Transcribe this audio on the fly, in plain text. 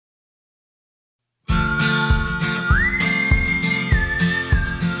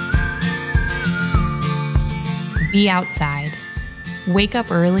Be outside. Wake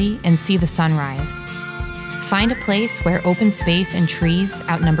up early and see the sunrise. Find a place where open space and trees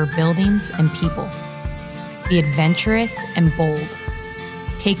outnumber buildings and people. Be adventurous and bold.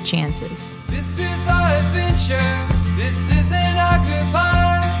 Take chances. This is our adventure. This isn't our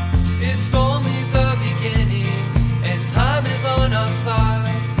goodbye. It's only the beginning, and time is on our side.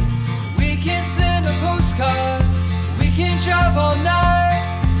 We can send a postcard. We can drive all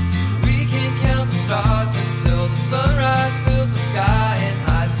night. We can count the stars until the sunrise fills the sky and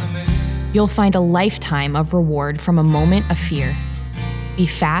hides the moon. You'll find a lifetime of reward from a moment of fear. Be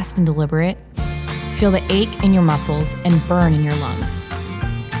fast and deliberate. Feel the ache in your muscles and burn in your lungs.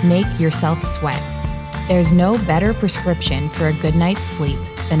 Make yourself sweat. There's no better prescription for a good night's sleep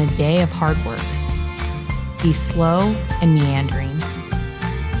than a day of hard work. Be slow and meandering.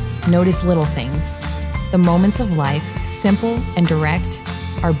 Notice little things. The moments of life, simple and direct,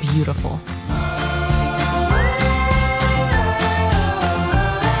 are beautiful.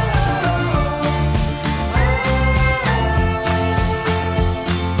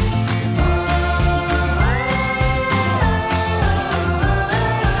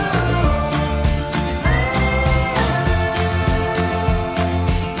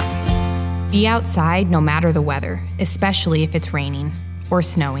 Be outside no matter the weather, especially if it's raining or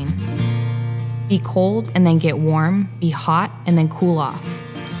snowing. Be cold and then get warm, be hot and then cool off.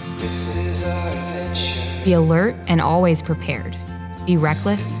 Be alert and always prepared. Be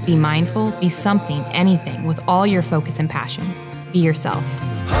reckless, be mindful, be something, anything, with all your focus and passion. Be yourself.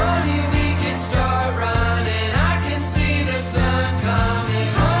 Honey, we can start running. I can see the sun coming.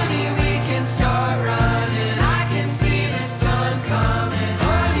 Honey, we can start running. I can see the sun coming.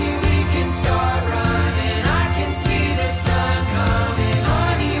 Honey, we can start running. I can see the sun coming.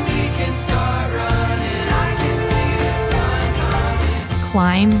 Honey, we can start running. I can see the sun coming.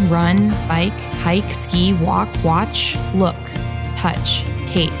 Climb, run, bike, hike, ski, walk, watch, look, touch,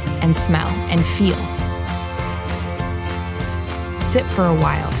 taste, and smell, and feel. Sit for a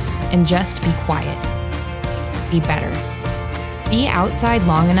while and just be quiet. Be better. Be outside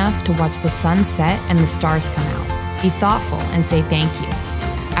long enough to watch the sun set and the stars come out. Be thoughtful and say thank you.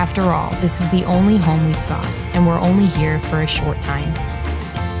 After all, this is the only home we've got, and we're only here for a short time.